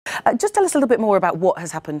Just tell us a little bit more about what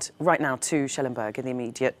has happened right now to Schellenberg in the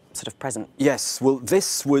immediate sort of present. Yes, well,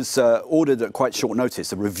 this was ordered at quite short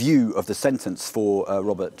notice, a review of the sentence for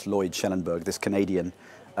Robert Lloyd Schellenberg, this Canadian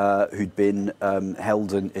who'd been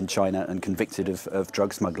held in China and convicted of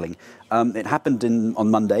drug smuggling. It happened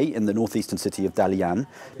on Monday in the northeastern city of Dalian.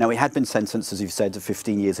 Now, he had been sentenced, as you've said, to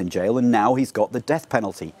 15 years in jail, and now he's got the death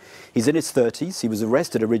penalty. He's in his 30s. He was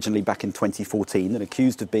arrested originally back in 2014 and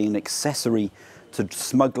accused of being an accessory to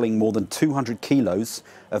smuggling more than 200 kilos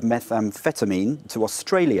of methamphetamine to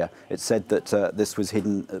Australia. It said that this was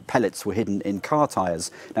hidden, pellets were hidden in car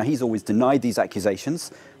tyres. Now, he's always denied these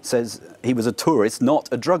accusations, says he was a tourist, not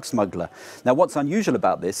a drug smuggler. Now, what's unusual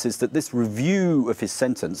about this is that this review of his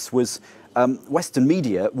sentence was, Western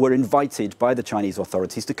media were invited by the Chinese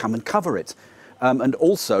authorities to come and cover it. And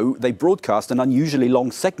also, they broadcast an unusually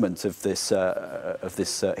long segment of this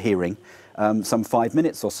hearing, some 5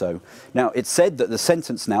 minutes or so. Now, it's said that the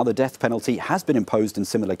sentence now, the death penalty, has been imposed in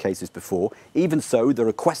similar cases before. Even so, there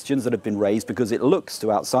are questions that have been raised because it looks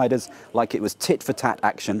to outsiders like it was tit-for-tat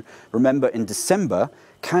action. Remember, in December,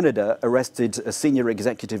 Canada arrested a senior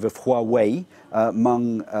executive of Huawei,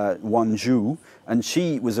 Meng Wanzhou, and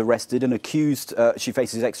she was arrested and accused, she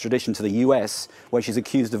faces extradition to the US, where she's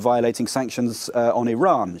accused of violating sanctions on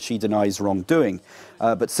Iran. She denies wrongdoing.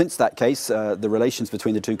 But since that case, the relations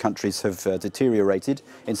between the two countries have deteriorated.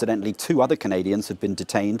 Incidentally, 2 other Canadians have been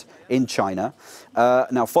detained in China.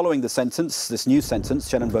 Now, following the sentence, this new sentence,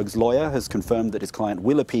 Schellenberg's lawyer has confirmed that his client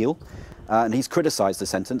will appeal. And he's criticised the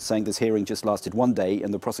sentence, saying this hearing just lasted 1 day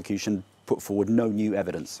and the prosecution put forward no new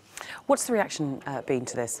evidence. What's the reaction been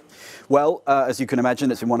to this? Well, as you can imagine,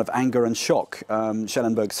 it's been one of anger and shock.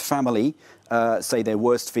 Schellenberg's family say their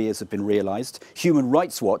worst fears have been realised. Human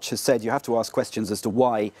Rights Watch has said you have to ask questions as to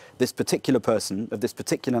why this particular person of this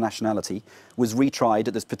particular nationality was retried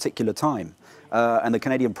at this particular time. And the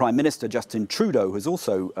Canadian Prime Minister, Justin Trudeau, has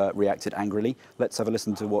also reacted angrily. Let's have a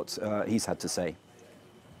listen to what he's had to say.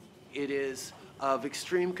 It is of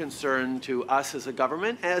extreme concern to us as a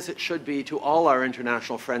government, as it should be to all our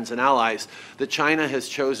international friends and allies, that China has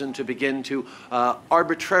chosen to begin to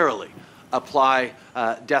arbitrarily apply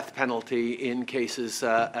death penalty in cases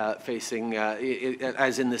facing,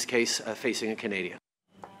 as in this case, facing a Canadian.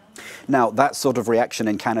 Now, that sort of reaction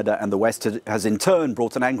in Canada and the West has in turn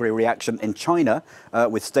brought an angry reaction in China,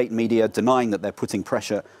 with state media denying that they're putting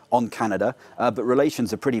pressure on Canada. But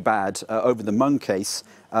relations are pretty bad. Over the Meng case,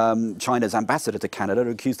 China's ambassador to Canada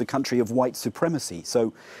accused the country of white supremacy.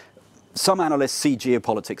 So some analysts see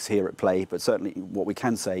geopolitics here at play, but certainly what we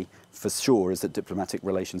can say for sure is that diplomatic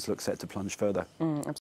relations look set to plunge further.